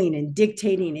controlling and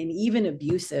dictating and even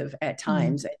abusive at mm,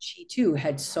 times. And she too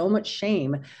had so much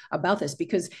shame about this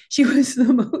because she was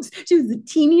she was the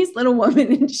teeniest little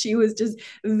woman, and she was just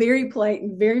very polite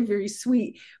and very, very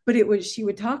sweet. But she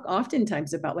would talk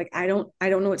oftentimes about, like, I don't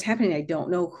know what's happening. I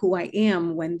don't know who I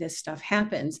am when this stuff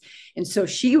happens. And so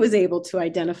she was able to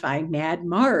identify Mad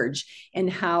Marge and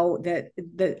how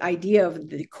the idea of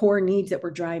the core needs that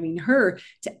were driving her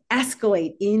to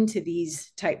escalate into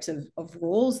these types of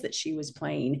roles that she was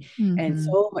playing, and mm-hmm.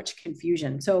 so much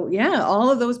confusion. So yeah, all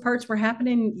of those parts were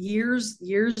happening years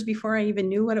before I even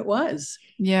knew what it was.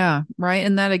 Yeah, right.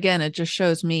 And that again, it just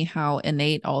shows me how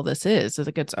innate all this is. It's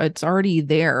like it's already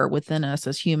there within us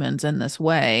as humans in this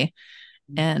way.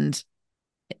 And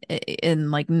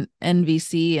in like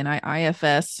NVC and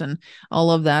IFS and all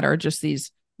of that are just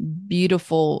these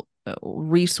beautiful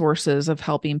resources of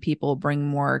helping people bring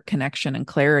more connection and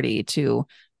clarity to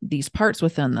these parts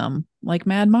within them, like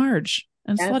Mad Marge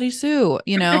and Slutty Yes. Sue,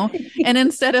 and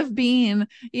instead of being,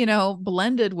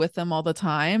 blended with them all the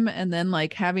time and then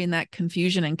like having that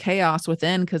confusion and chaos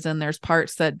within, because then there's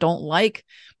parts that don't like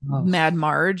Oh. Mad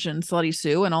Marge and Slutty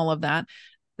Sue and all of that,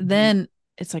 then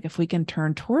it's like if we can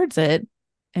turn towards it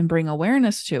and bring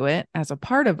awareness to it as a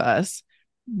part of us,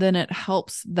 then it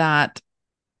helps that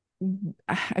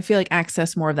I feel like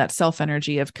access more of that self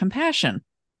energy of compassion.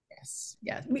 Yes.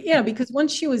 Yeah. Because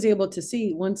once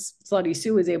Slutty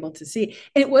Sue was able to see,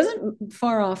 and it wasn't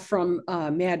far off from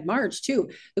Mad Marge,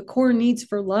 too, the core needs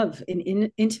for love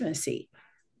and intimacy.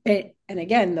 And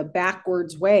again, the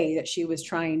backwards way that she was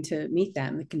trying to meet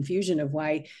them, the confusion of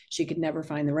why she could never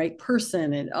find the right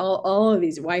person, and all of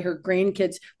these, why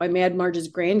Mad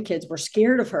Marge's grandkids were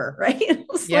scared of her, right? It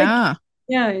was like, Yeah.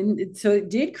 yeah. And so it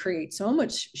did create so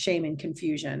much shame and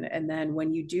confusion. And then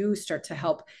when you do start to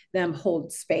help them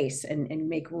hold space and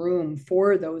make room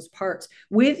for those parts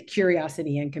with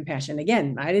curiosity and compassion,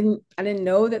 again, I didn't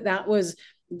know that was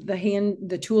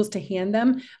the tools to hand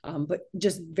them, but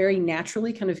just very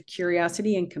naturally kind of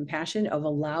curiosity and compassion of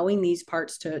allowing these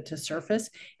parts to surface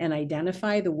and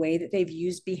identify the way that they've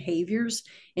used behaviors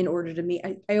in order to meet.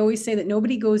 I always say that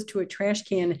nobody goes to a trash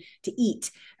can to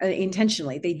eat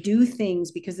intentionally. They do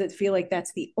things because they feel like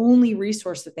that's the only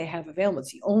resource that they have available.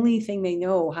 It's the only thing they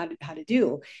know how to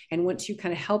do. And once you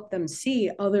kind of help them see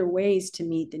other ways to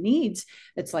meet the needs,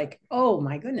 it's like, oh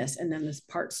my goodness. And then this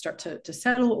parts start to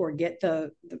settle or get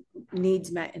the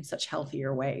needs met in such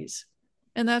healthier ways.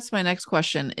 And that's my next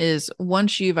question is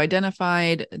once you've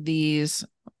identified these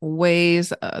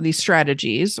ways, these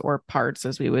strategies or parts,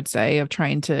 as we would say, of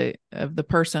the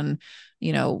person,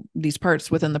 these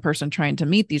parts within the person trying to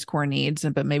meet these core needs,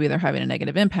 but maybe they're having a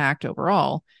negative impact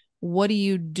overall. What do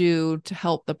you do to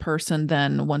help the person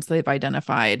then once they've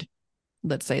identified,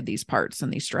 let's say, these parts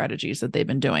and these strategies that they've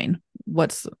been doing?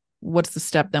 What's the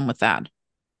step then with that?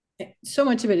 So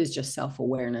much of it is just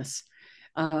self-awareness.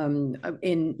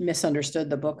 In Misunderstood,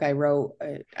 the book I wrote,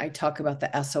 I talk about the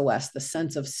SOS, the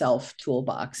sense of self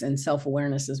toolbox, and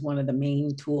self-awareness is one of the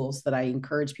main tools that I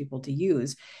encourage people to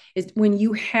use. Is when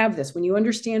you have this, when you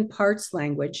understand parts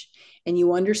language and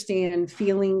you understand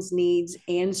feelings, needs,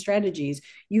 and strategies,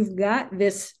 you've got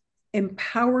this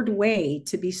empowered way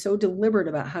to be so deliberate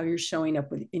about how you're showing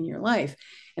up in your life.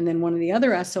 And then one of the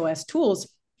other SOS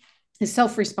tools is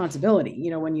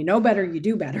self-responsibility. When you know better, you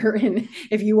do better. And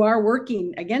if you are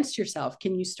working against yourself,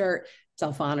 can you start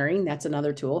self-honoring? That's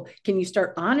another tool. Can you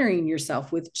start honoring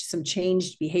yourself with some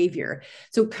changed behavior?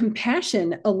 So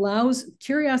curiosity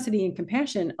and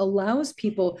compassion allows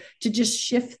people to just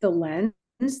shift the lens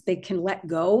they can let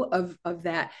go of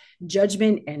that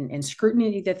judgment and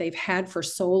scrutiny that they've had for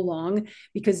so long,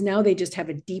 because now they just have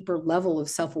a deeper level of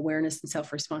self-awareness and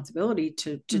self-responsibility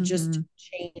to just Mm-hmm.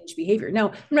 change behavior. Now,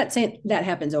 I'm not saying that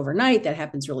happens overnight, that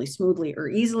happens really smoothly or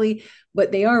easily,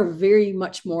 but they are very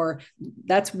much more.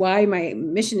 That's why my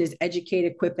mission is educate,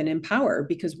 equip, and empower,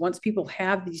 because once people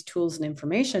have these tools and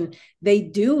information, they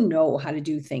do know how to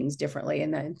do things differently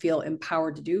and then feel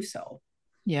empowered to do so.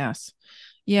 Yes.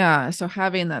 Yeah. So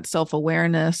having that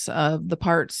self-awareness of the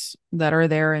parts that are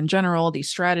there in general, these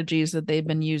strategies that they've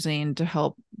been using to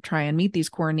help try and meet these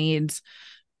core needs,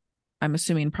 I'm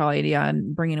assuming probably, yeah,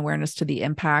 and bringing awareness to the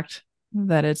impact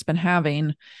that it's been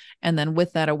having. And then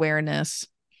with that awareness,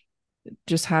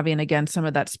 just having again some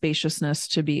of that spaciousness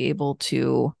to be able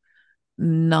to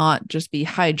not just be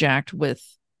hijacked with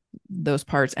those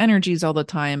parts' energies all the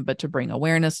time, but to bring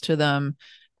awareness to them.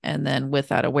 And then with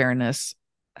that awareness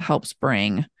helps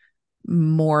bring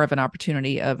more of an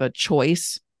opportunity of a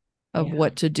choice of Yeah.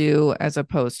 what to do as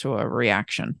opposed to a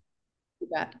reaction.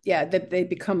 Yeah, that they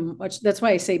become much. That's why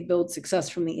I say build success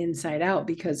from the inside out,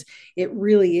 because it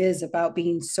really is about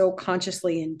being so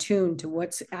consciously in tune to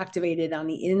what's activated on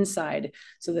the inside,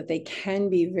 so that they can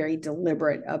be very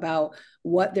deliberate about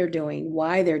what they're doing,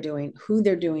 why they're doing, who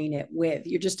they're doing it with.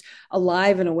 You're just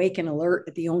alive and awake and alert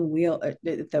at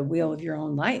the wheel of your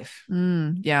own life.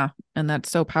 Yeah. And that's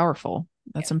so powerful.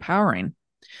 That's Yeah, empowering.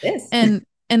 it is.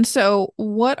 And so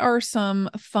what are some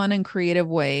fun and creative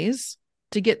ways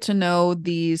to get to know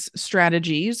these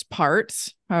strategies,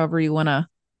 parts, however you want to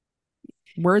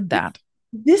word that?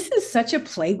 This is such a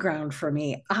playground for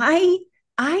me. I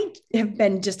have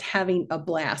been just having a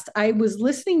blast. I was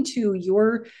listening to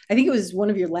I think it was one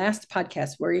of your last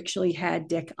podcasts where you actually had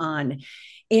Dick on.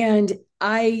 And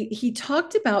he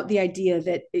talked about the idea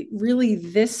that really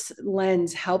this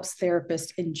lens helps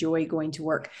therapists enjoy going to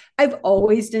work. I've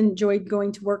always enjoyed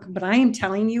going to work, but I am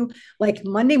telling you, like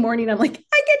Monday morning, I'm like,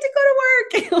 I get to go to work.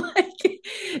 Like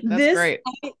That's this, great.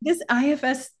 this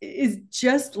IFS is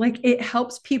just like, it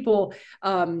helps people,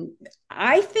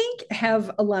 I think,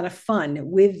 have a lot of fun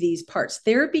with these parts.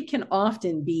 Therapy can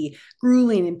often be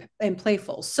grueling and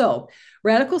playful. So,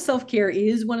 radical self care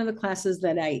is one of the classes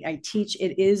that I teach.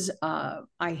 It is,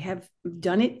 I have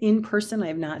done it in person, I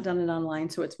have not done it online.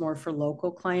 So, it's more for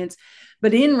local clients.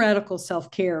 But in radical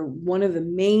self care, one of the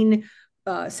main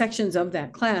sections of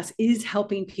that class is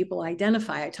helping people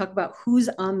identify. I talk about who's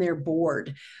on their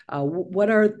board, what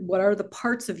are the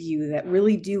parts of you that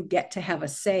really do get to have a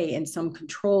say and some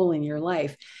control in your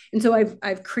life. And so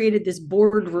I've created this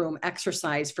boardroom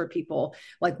exercise for people,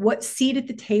 like what seat at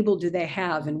the table do they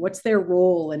have and what's their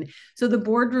role. And so the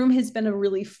boardroom has been a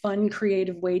really fun,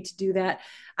 creative way to do that.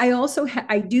 I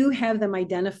do have them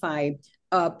identify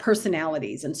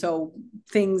personalities, and so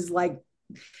things like,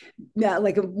 yeah,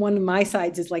 like one of my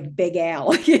sides is like Big Al,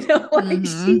 like she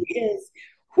Mm-hmm. is,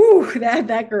 whew,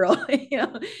 that girl,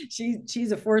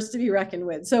 she's a force to be reckoned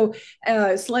with. So,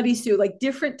 Slutty Sue, like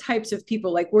different types of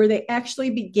people, like where they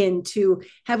actually begin to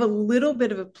have a little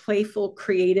bit of a playful,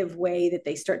 creative way that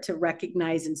they start to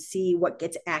recognize and see what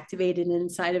gets activated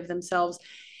inside of themselves.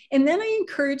 And then I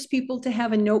encourage people to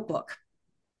have a notebook,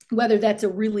 whether that's a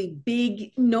really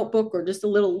big notebook or just a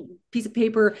little piece of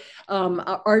paper.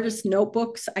 Artist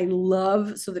notebooks I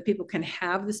love, so that people can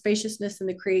have the spaciousness and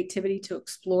the creativity to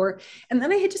explore. And then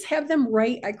I just have them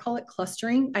write, I call it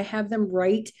clustering. I have them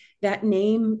write that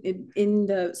name in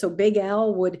the, so Big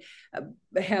Al would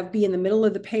be in the middle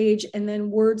of the page, and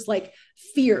then words like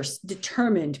fierce,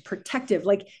 determined, protective,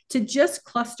 like to just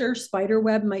cluster. Spider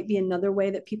web might be another way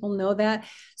that people know that,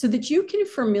 so that you can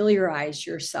familiarize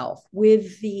yourself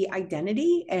with the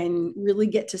identity and really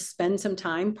get to spend some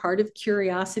time. Part of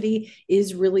curiosity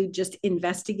is really just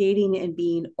investigating and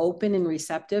being open and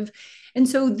receptive. And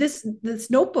so this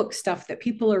notebook stuff that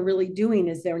people are really doing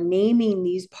is they're naming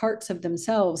these parts of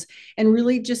themselves and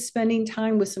really just spending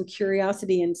time with some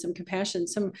curiosity and some compassion,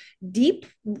 some deep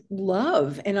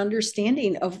love and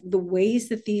understanding of the ways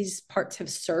that these parts have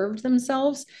served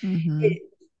themselves. Mm-hmm.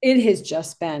 It has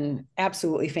just been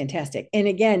absolutely fantastic. And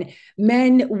again,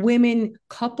 men, women,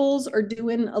 couples are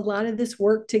doing a lot of this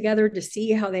work together to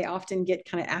see how they often get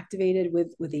kind of activated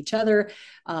with each other.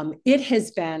 It has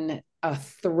been a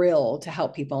thrill to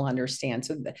help people understand.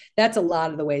 So that's a lot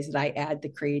of the ways that I add the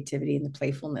creativity and the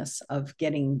playfulness of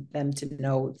getting them to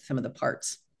know some of the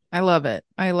parts. I love it.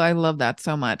 I love that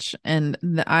so much. And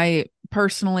I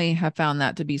personally have found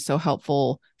that to be so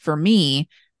helpful for me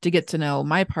to get to know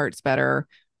my parts better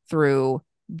through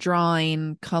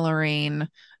drawing, coloring,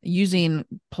 using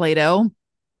Play-Doh,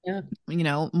 Yeah.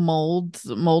 molds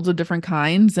of different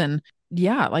kinds. And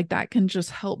yeah, like that can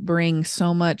just help bring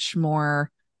so much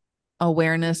more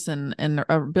awareness and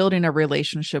building a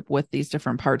relationship with these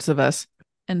different parts of us.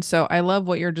 And so I love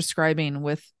what you're describing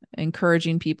with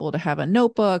encouraging people to have a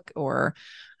notebook or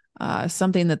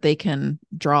something that they can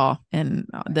draw and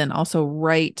then also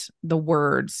write the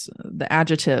words, the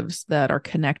adjectives that are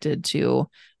connected to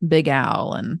Big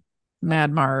Al and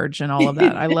Mad Marge and all of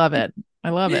that. I love it. I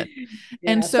love it.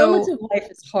 And Yeah, so much so, of life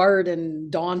is hard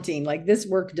and daunting. Like this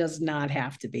work does not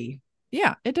have to be.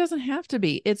 yeah, it doesn't have to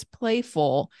be. It's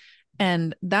playful.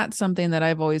 And that's something that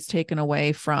I've always taken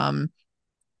away from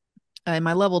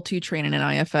my level 2 training in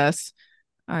IFS.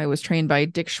 I was trained by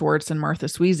Dick Schwartz and Martha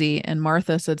Sweezy, and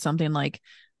Martha said something like,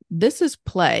 "This is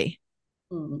play."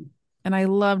 Mm. And I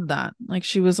loved that. Like,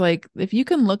 she was like, if you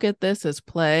can look at this as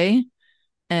play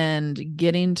and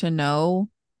getting to know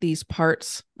these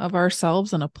parts of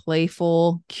ourselves in a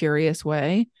playful, curious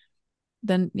way,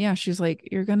 then yeah, she's like,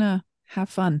 you're going to have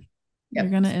fun. You're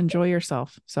Yep. going to enjoy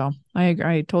yourself. So I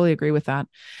totally agree with that.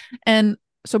 And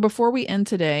so before we end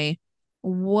today,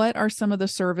 what are some of the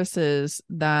services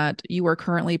that you are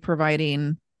currently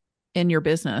providing in your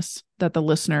business that the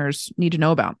listeners need to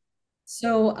know about?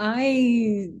 So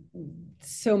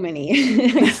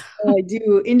many. I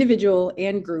do individual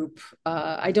and group.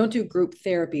 I don't do group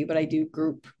therapy, but I do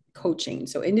group coaching.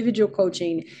 So individual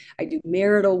coaching, I do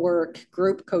marital work,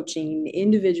 group coaching,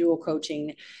 individual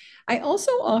coaching. I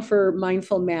also offer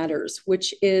Mindful Matters,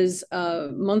 which is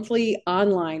monthly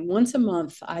online. Once a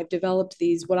month, I've developed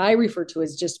these, what I refer to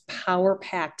as just power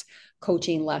packed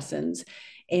coaching lessons.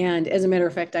 And as a matter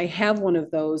of fact, I have one of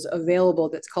those available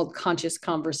that's called Conscious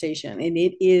Conversation. And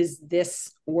it is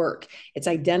this work. It's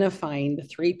identifying the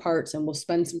three parts, and we'll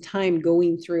spend some time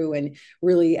going through and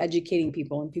really educating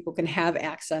people, and people can have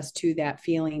access to that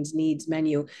feelings, needs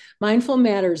menu. Mindful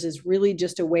Matters is really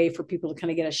just a way for people to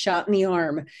kind of get a shot in the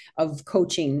arm of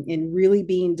coaching and really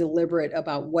being deliberate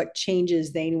about what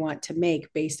changes they want to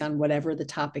make based on whatever the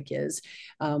topic is.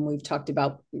 We've talked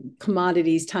about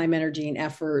commodities, time, energy, and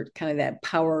effort, kind of that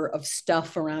power of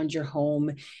stuff around your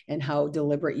home and how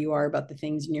deliberate you are about the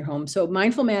things in your home. So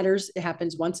Mindful Matters, it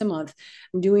happens once a month.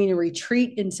 I'm doing a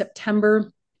retreat in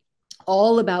September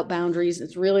all about boundaries.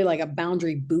 It's really like a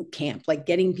boundary boot camp, like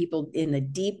getting people in the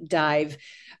deep dive,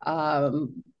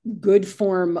 good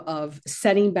form of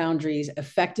setting boundaries,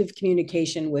 effective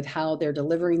communication with how they're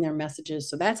delivering their messages.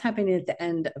 So that's happening at the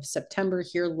end of September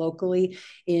here locally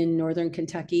in Northern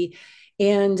Kentucky.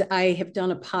 And I have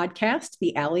done a podcast,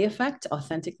 The Ally Effect,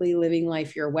 Authentically Living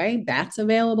Life Your Way. That's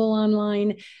available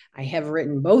online. I have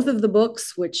written both of the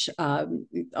books, which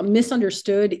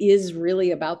Misunderstood is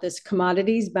really about this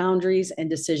commodities, boundaries,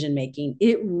 and decision making.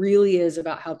 It really is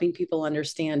about helping people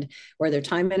understand where their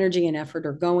time, energy, and effort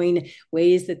are going,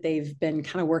 ways that they've been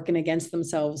kind of working against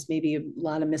themselves, maybe a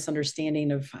lot of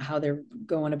misunderstanding of how they're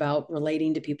going about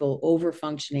relating to people, over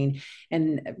functioning,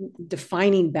 and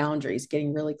defining boundaries,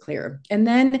 getting really clear. And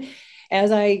then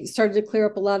as I started to clear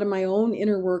up a lot of my own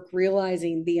inner work,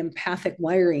 realizing the empathic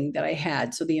wiring that I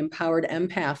had. So the empowered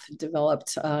empath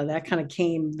developed, that kind of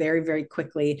came very, very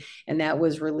quickly. And that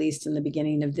was released in the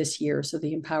beginning of this year. So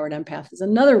the empowered empath is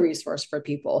another resource for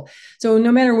people. So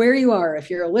no matter where you are, if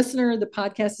you're a listener, the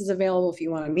podcast is available. If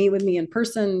you want to meet with me in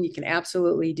person, you can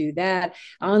absolutely do that.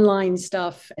 Online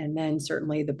stuff, and then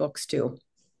certainly the books too.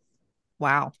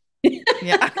 Wow.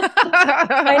 Yeah.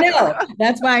 I know.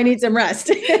 That's why I need some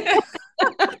rest.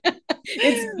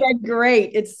 It's been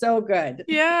great. It's so good.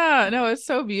 Yeah, no, it's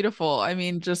so beautiful. I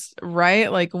mean, just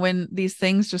right, like when these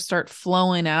things just start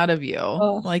flowing out of you,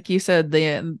 Oh, like you said,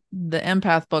 the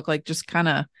empath book, like just kind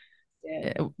of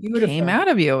yeah. came Beautiful. out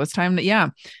of you. It was time to, yeah.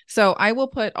 So I will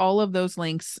put all of those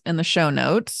links in the show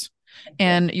notes. Thank you.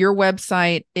 And your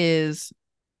website is,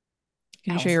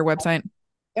 can you share your Allyson. website?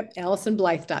 Yep.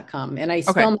 AllisonBlythe.com. And I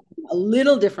Okay. spell a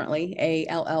little differently,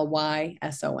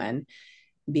 ALLYSONBLYTHE.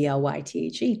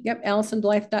 Yep.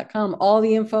 AllisonBlythe.com. All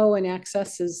the info and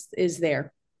access is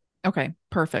there. Okay.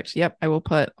 Perfect. Yep. I will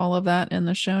put all of that in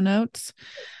the show notes.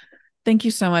 Thank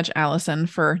you so much, Allyson,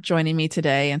 for joining me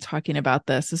today and talking about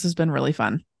this. This has been really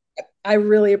fun. I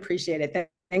really appreciate it.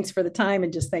 Thanks for the time,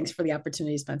 and just thanks for the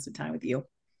opportunity to spend some time with you.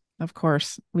 Of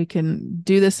course, we can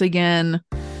do this again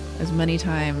as many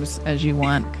times as you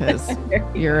want because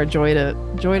you're a joy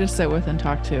to sit with and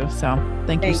talk to. So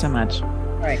thank you Thanks. so much.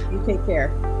 All right. You take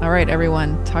care. All right,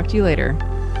 everyone. Talk to you later.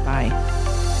 Bye.